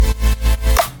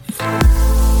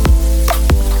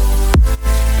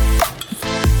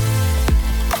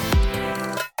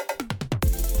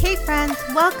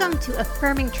to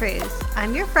Affirming Truths.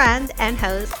 I'm your friend and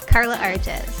host, Carla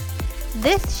Arges.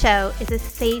 This show is a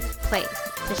safe place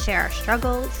to share our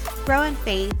struggles, grow in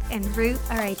faith, and root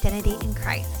our identity in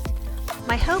Christ.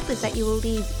 My hope is that you will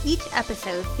leave each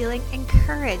episode feeling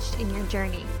encouraged in your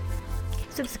journey.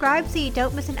 Subscribe so you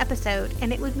don't miss an episode,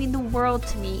 and it would mean the world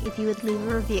to me if you would leave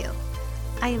a review.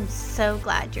 I am so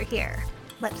glad you're here.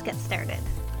 Let's get started.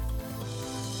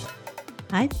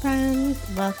 Hi friends,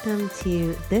 welcome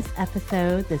to this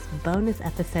bonus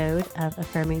episode of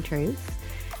Affirming Truths.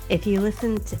 If you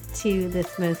listened to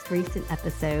this most recent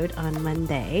episode on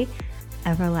Monday,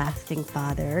 Everlasting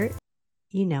Father,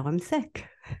 you know I'm sick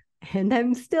and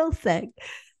I'm still sick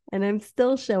and I'm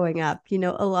still showing up. You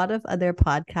know, a lot of other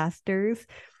podcasters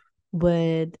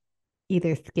would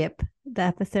either skip the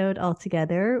episode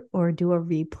altogether or do a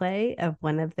replay of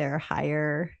one of their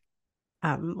higher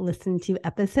listen to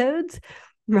episodes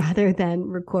rather than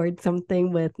record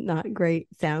something with not great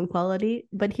sound quality.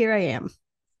 But here I am,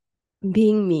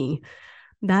 being me.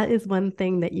 That is one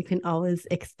thing that you can always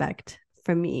expect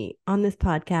from me on this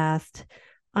podcast,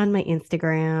 on my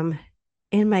Instagram,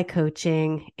 in my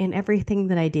coaching, in everything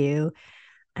that I do.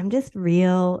 I'm just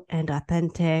real and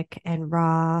authentic and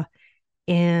raw,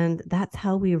 and that's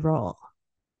how we roll.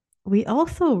 We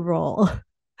also roll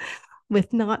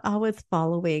with not always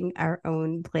following our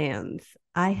own plans.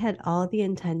 I had all the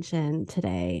intention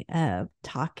today of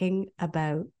talking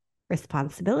about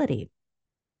responsibility.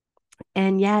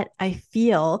 And yet I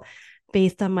feel,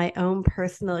 based on my own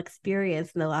personal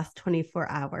experience in the last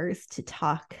 24 hours, to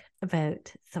talk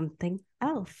about something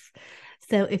else.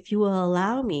 So if you will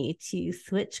allow me to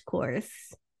switch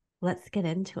course, let's get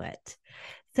into it.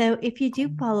 So if you do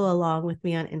follow along with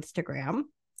me on Instagram,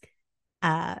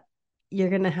 you're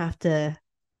going to have to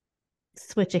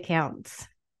switch accounts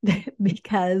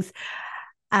because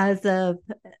as of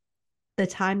the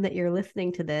time that you're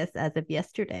listening to this, as of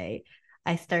yesterday,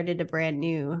 I started a brand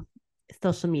new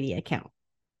social media account.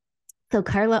 So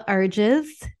Carla Arges,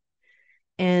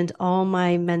 and all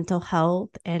my mental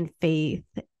health and faith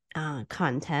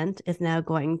content is now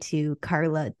going to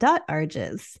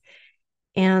carla.arges.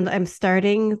 And I'm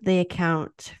starting the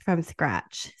account from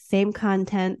scratch. Same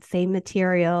content, same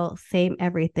material, same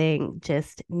everything,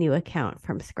 just new account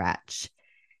from scratch.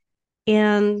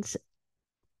 And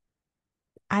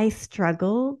I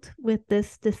struggled with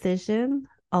this decision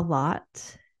a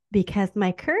lot because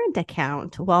my current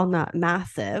account, while not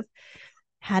massive,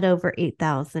 had over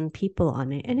 8,000 people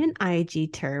on it. And in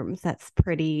IG terms, that's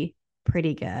pretty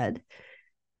good.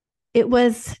 It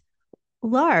was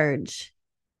large,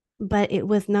 but it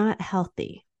was not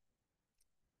healthy.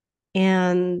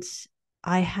 And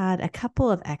I had a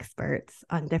couple of experts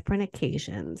on different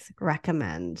occasions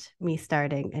recommend me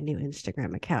starting a new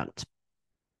Instagram account.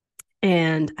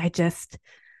 And I just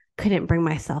couldn't bring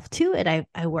myself to it.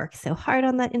 I worked so hard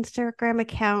on that Instagram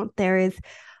account. There is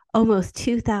almost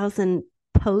 2,000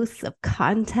 posts of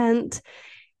content.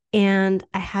 And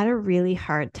I had a really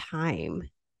hard time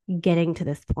getting to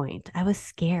this point. I was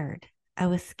scared. I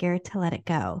was scared to let it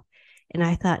go. And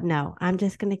I thought, no, I'm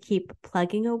just going to keep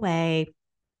plugging away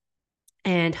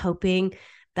and hoping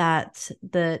that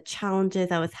the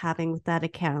challenges I was having with that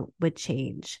account would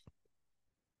change.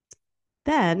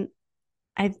 Then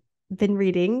I've been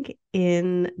reading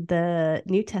in the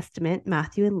New Testament,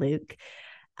 Matthew and Luke,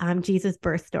 Jesus'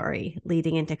 birth story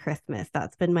leading into Christmas.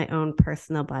 That's been my own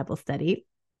personal Bible study,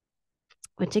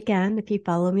 which again, if you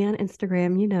follow me on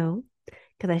Instagram, you know,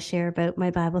 because I share about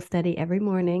my Bible study every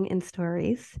morning in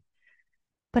stories.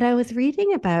 But I was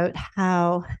reading about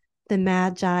how the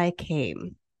Magi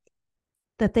came,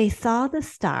 that they saw the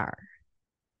star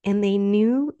and they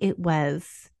knew it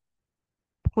was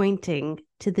pointing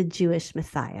to the Jewish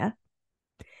Messiah.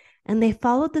 And they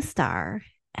followed the star,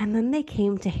 and then they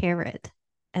came to Herod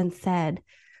and said,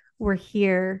 we're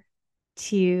here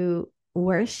to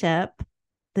worship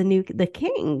the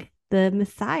king, the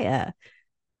Messiah.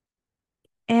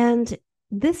 And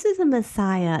this is a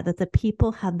Messiah that the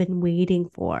people have been waiting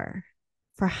for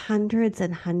hundreds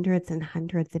and hundreds and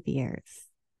hundreds of years.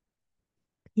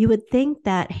 You would think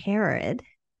that Herod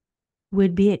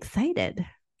would be excited,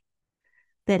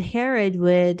 that Herod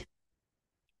would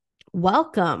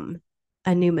welcome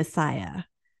a new Messiah.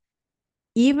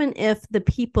 Even if the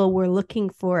people were looking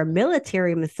for a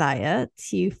military Messiah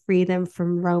to free them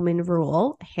from Roman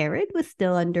rule, Herod was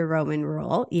still under Roman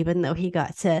rule, even though he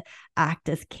got to act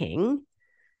as king.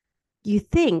 You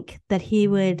think that he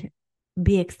would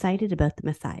be excited about the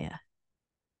Messiah,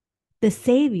 the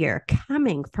Savior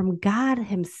coming from God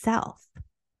himself.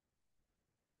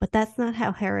 But that's not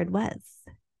how Herod was.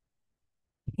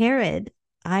 Herod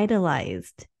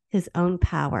idolized his own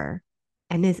power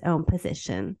and his own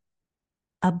position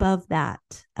above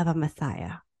that of a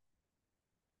Messiah.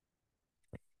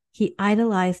 He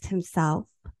idolized himself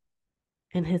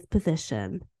and his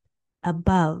position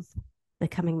above the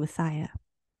coming Messiah.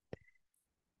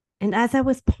 And as I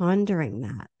was pondering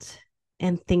that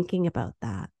and thinking about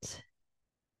that,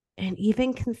 and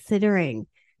even considering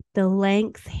the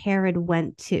lengths Herod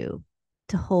went to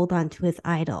hold on to his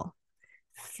idol,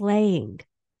 slaying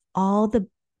all the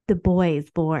boys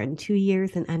born 2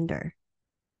 years and under.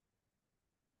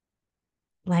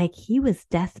 Like he was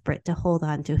desperate to hold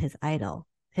on to his idol,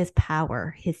 his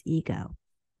power, his ego.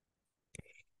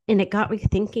 And it got me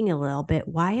thinking a little bit,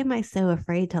 why am I so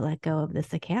afraid to let go of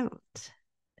this account?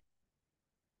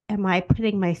 Am I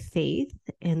putting my faith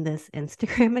in this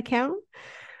Instagram account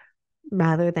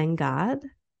rather than God?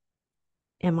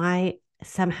 Am I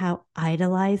somehow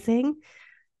idolizing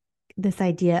this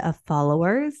idea of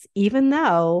followers, even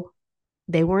though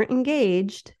they weren't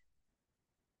engaged?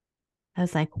 I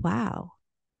was like, wow,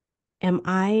 am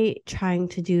I trying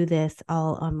to do this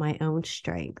all on my own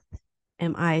strength?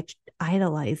 Am I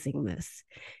idolizing this?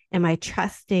 Am I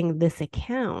trusting this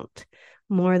account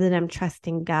more than I'm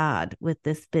trusting God with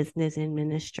this business and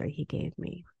ministry he gave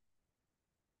me?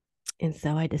 And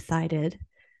so I decided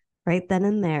right then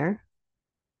and there,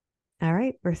 all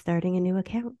right, we're starting a new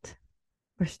account.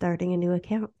 We're starting a new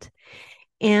account.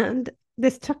 And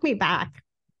this took me back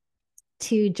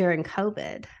to during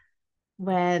COVID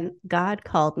when God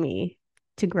called me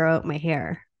to grow out my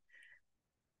hair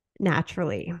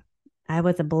naturally. I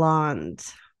was a blonde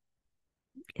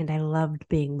and I loved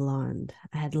being blonde.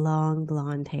 I had long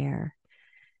blonde hair.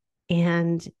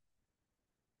 And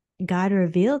God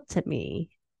revealed to me,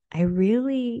 I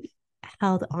really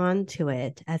held on to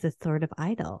it as a sort of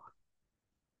idol.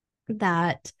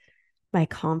 That my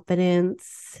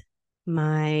confidence,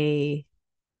 my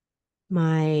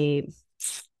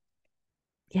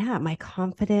my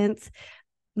confidence,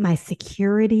 my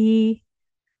security,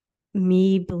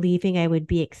 me believing I would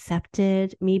be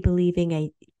accepted, me believing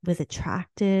I was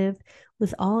attractive,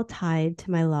 was all tied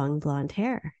to my long blonde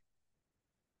hair.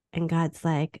 And God's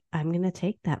like, I'm going to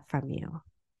take that from you.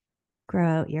 Grow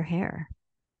out your hair.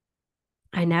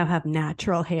 I now have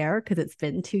natural hair because it's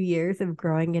been 2 years of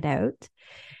growing it out.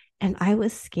 And I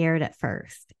was scared at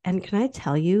first. And can I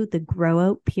tell you, the grow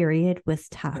out period was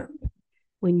tough.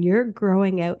 When you're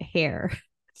growing out hair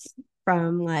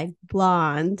from like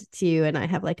blonde to, and I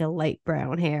have like a light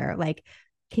brown hair, like,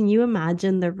 can you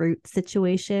imagine the root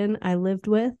situation I lived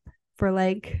with for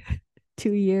like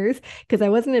 2 years? Because I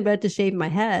wasn't about to shave my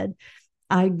head.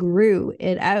 I grew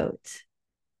it out.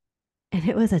 And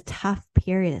it was a tough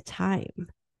period of time.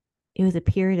 It was a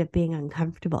period of being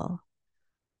uncomfortable.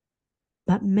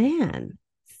 But man,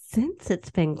 since it's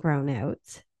been grown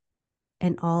out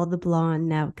and all the blonde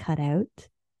now cut out,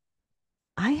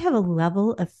 I have a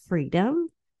level of freedom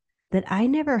that I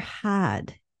never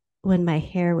had when my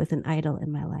hair was an idol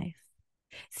in my life.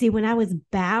 See, when I was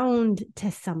bound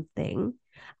to something,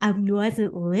 I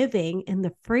wasn't living in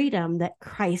the freedom that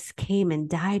Christ came and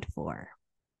died for.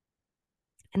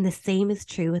 And the same is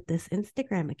true with this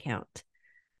Instagram account.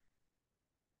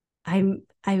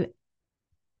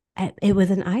 It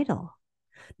was an idol.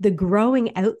 The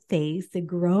growing out phase, the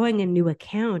growing a new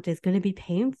account is going to be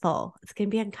painful. It's going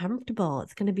to be uncomfortable.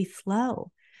 It's going to be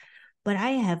slow. But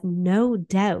I have no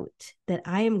doubt that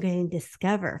I am going to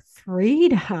discover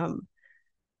freedom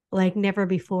like never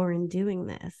before in doing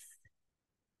this.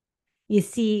 You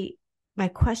see, my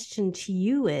question to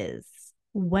you is,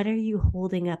 what are you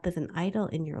holding up as an idol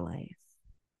in your life?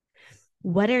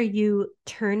 What are you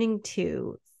turning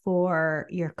to for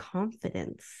your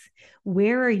confidence?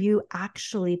 Where are you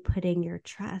actually putting your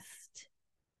trust?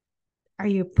 Are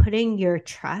you putting your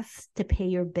trust to pay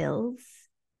your bills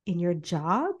in your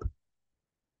job?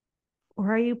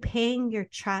 Or are you paying your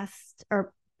trust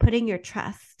or putting your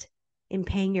trust in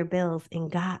paying your bills in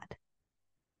God,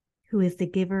 who is the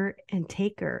giver and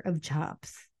taker of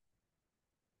jobs?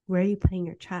 Where are you putting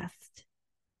your trust?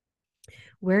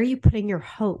 Where are you putting your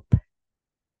hope?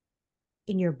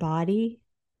 In your body,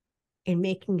 in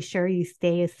making sure you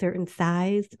stay a certain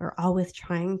size or always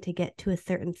trying to get to a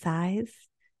certain size?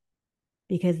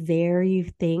 Because there you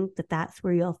think that that's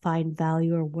where you'll find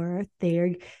value or worth.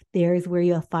 There's where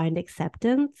you'll find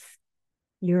acceptance.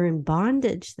 You're in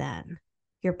bondage then.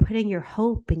 You're putting your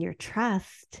hope and your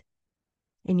trust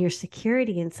and your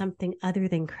security in something other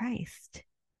than Christ.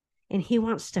 And he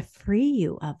wants to free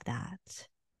you of that.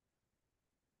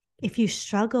 If you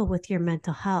struggle with your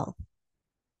mental health,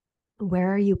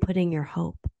 where are you putting your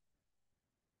hope?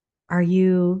 Are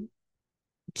you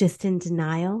just in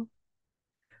denial?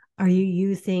 Are you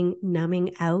using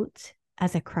numbing out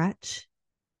as a crutch?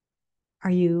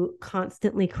 Are you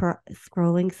constantly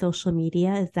scrolling social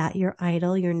media? Is that your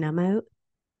idol, your numb out?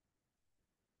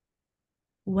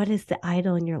 What is the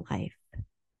idol in your life?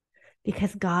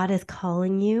 Because God is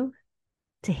calling you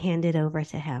to hand it over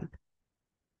to Him.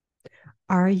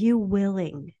 Are you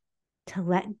willing to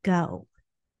let go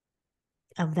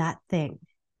of that thing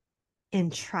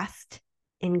and trust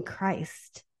in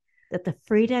Christ that the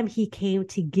freedom He came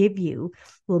to give you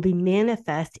will be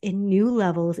manifest in new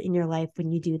levels in your life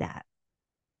when you do that?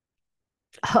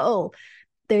 Oh,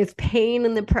 there's pain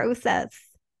in the process.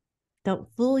 Don't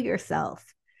fool yourself.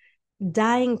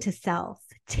 Dying to self,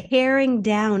 tearing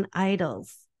down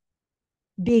idols,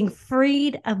 being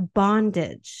freed of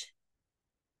bondage.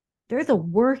 There's a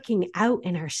working out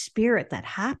in our spirit that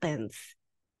happens.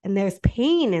 And there's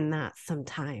pain in that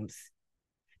sometimes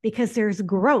because there's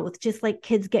growth, just like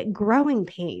kids get growing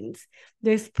pains.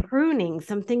 There's pruning.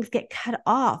 Some things get cut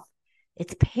off.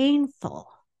 It's painful.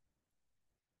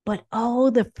 But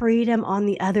oh, the freedom on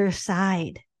the other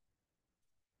side.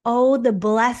 Oh, the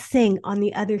blessing on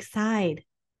the other side.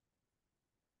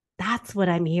 That's what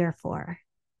I'm here for.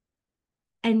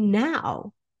 And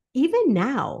now, even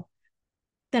now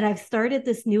that I've started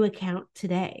this new account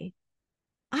today,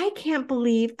 I can't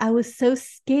believe I was so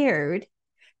scared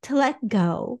to let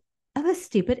go of a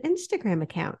stupid Instagram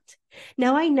account.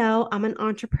 Now I know I'm an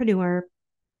entrepreneur.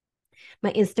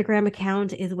 My Instagram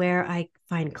account is where I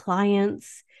find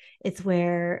clients. It's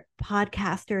where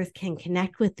podcasters can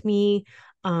connect with me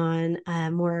on a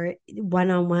more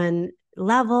one-on-one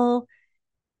level.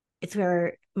 It's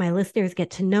where my listeners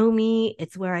get to know me.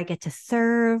 It's where I get to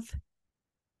serve.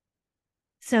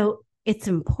 So it's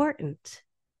important.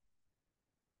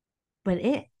 But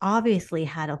it obviously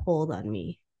had a hold on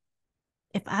me.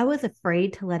 If I was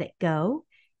afraid to let it go,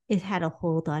 it had a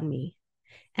hold on me.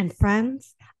 And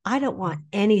friends, I don't want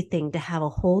anything to have a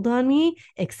hold on me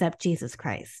except Jesus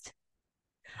Christ.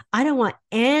 I don't want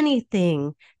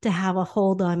anything to have a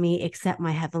hold on me except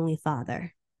my Heavenly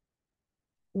Father.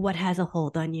 What has a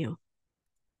hold on you?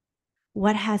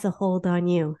 What has a hold on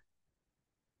you?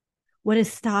 What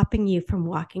is stopping you from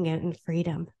walking out in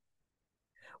freedom?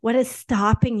 What is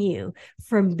stopping you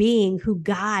from being who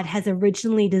God has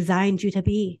originally designed you to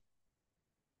be?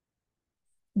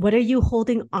 What are you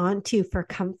holding on to for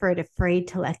comfort, afraid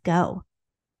to let go?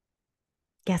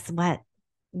 Guess what?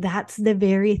 That's the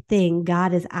very thing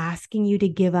God is asking you to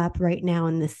give up right now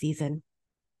in this season.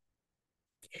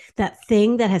 That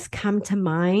thing that has come to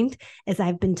mind as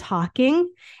I've been talking,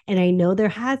 and I know there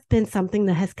has been something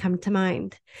that has come to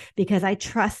mind because I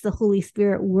trust the Holy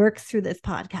Spirit works through this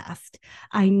podcast.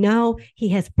 I know He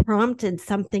has prompted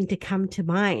something to come to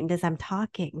mind as I'm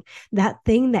talking. That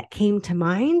thing that came to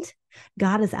mind,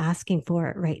 God is asking for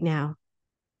it right now,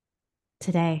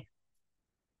 today.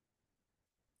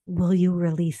 Will you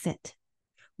release it?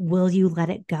 Will you let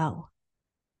it go?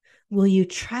 Will you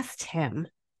trust Him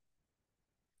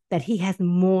that He has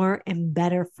more and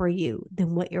better for you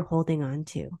than what you're holding on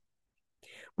to?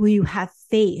 Will you have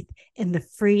faith in the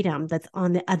freedom that's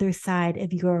on the other side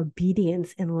of your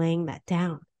obedience in laying that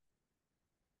down?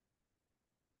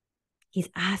 He's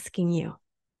asking you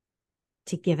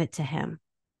to give it to Him.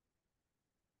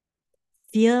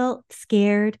 Feel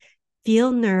scared,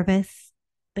 feel nervous,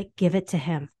 but give it to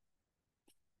Him.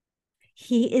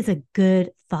 He is a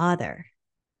good Father.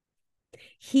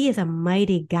 He is a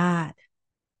mighty God.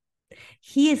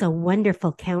 He is a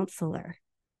wonderful counselor.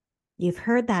 You've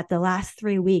heard that the last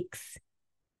 3 weeks.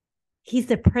 He's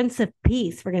the Prince of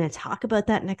Peace. We're going to talk about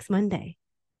that next Monday.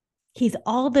 He's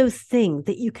all those things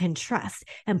that you can trust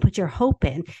and put your hope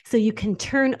in so you can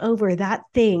turn over that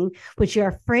thing which you're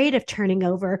afraid of turning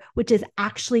over, which is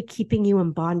actually keeping you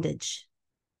in bondage.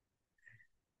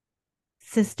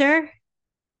 Sister,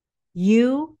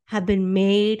 you have been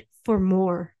made for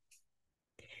more.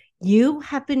 You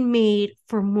have been made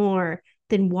for more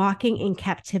than walking in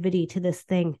captivity to this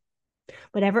thing.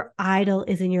 Whatever idol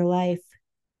is in your life,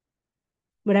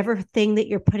 whatever thing that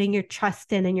you're putting your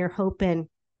trust in and your hope in,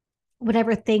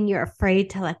 whatever thing you're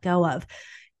afraid to let go of,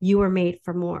 you were made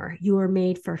for more. You were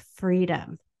made for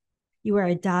freedom. You are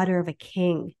a daughter of a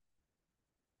king.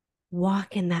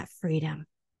 Walk in that freedom.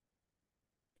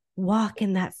 Walk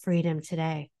in that freedom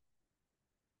today.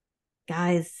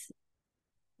 Guys,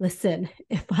 listen,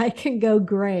 if I can go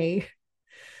gray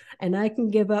and I can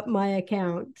give up my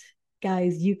account,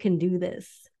 guys, you can do this.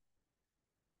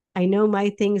 I know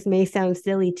my things may sound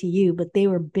silly to you, but they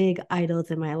were big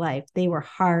idols in my life. They were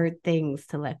hard things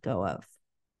to let go of.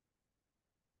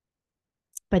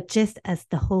 But just as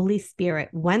the Holy Spirit,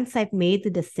 once I've made the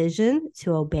decision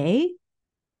to obey,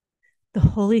 the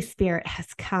Holy Spirit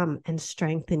has come and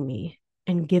strengthened me.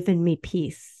 and given me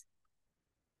peace.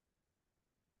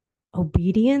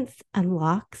 Obedience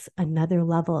unlocks another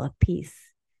level of peace.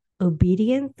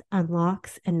 Obedience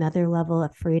unlocks another level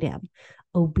of freedom.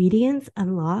 Obedience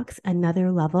unlocks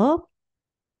another level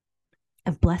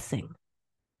of blessing.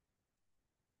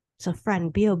 So,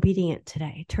 friend, be obedient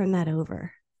today. Turn that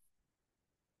over.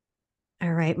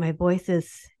 All right, my voice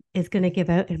is going to give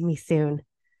out in me soon.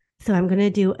 So I'm going to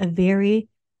do a very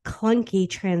clunky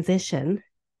transition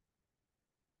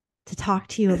to talk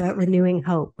to you about renewing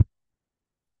hope,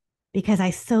 because I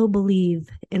so believe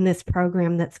in this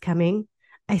program that's coming.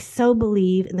 I so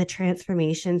believe in the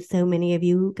transformation so many of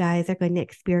you guys are going to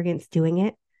experience doing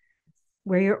it,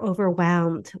 where you're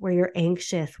overwhelmed, where you're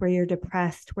anxious, where you're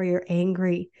depressed, where you're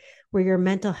angry, where your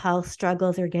mental health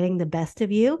struggles are getting the best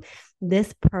of you.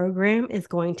 This program is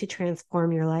going to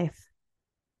transform your life.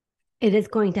 It is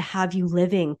going to have you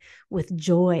living with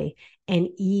joy and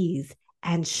ease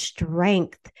and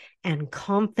strength and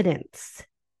confidence.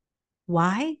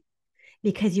 Why?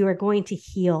 Because you are going to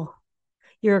heal.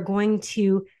 You're going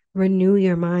to renew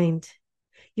your mind.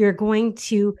 You're going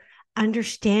to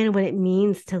understand what it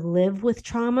means to live with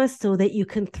trauma so that you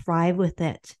can thrive with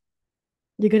it.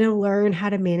 You're going to learn how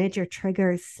to manage your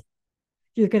triggers.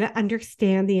 You're going to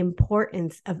understand the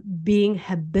importance of being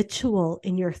habitual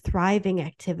in your thriving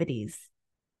activities.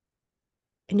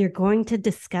 And you're going to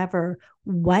discover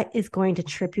what is going to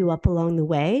trip you up along the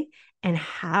way and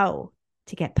how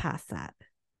to get past that.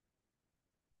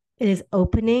 It is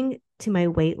opening to my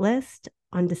wait list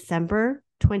on December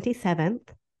 27th.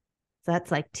 So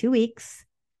that's like 2 weeks,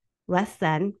 less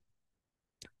than,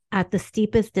 at the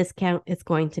steepest discount it's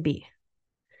going to be.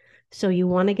 So you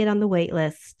want to get on the wait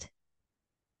list.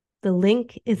 The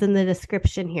link is in the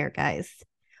description here, guys,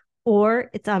 or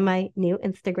it's on my new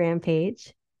Instagram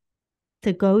page.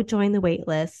 So go join the wait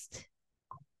list.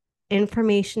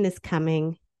 Information is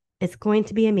coming. It's going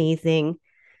to be amazing.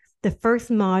 The first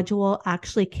module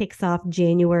actually kicks off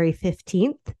January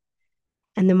 15th,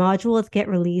 and the modules get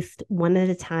released one at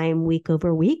a time, week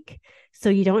over week. So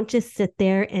you don't just sit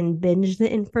there and binge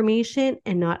the information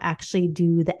and not actually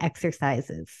do the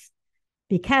exercises,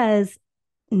 because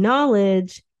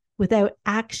knowledge without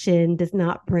action does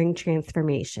not bring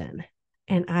transformation.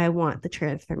 And I want the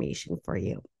transformation for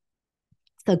you.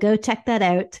 So go check that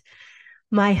out.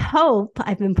 My hope,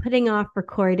 I've been putting off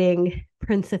recording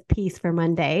Prince of Peace for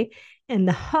Monday in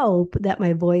the hope that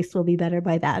my voice will be better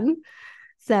by then.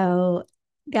 So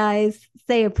guys,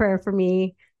 say a prayer for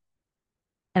me.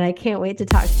 And I can't wait to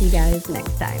talk to you guys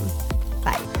next time.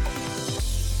 Bye.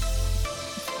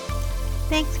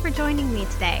 Thanks for joining me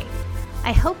today.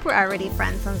 I hope we're already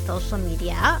friends on social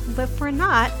media, but if we're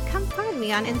not, come find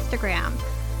me on Instagram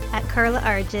at Carla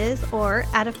Arges or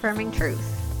at Affirming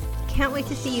Truth. Can't wait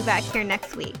to see you back here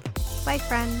next week. Bye,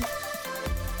 friends.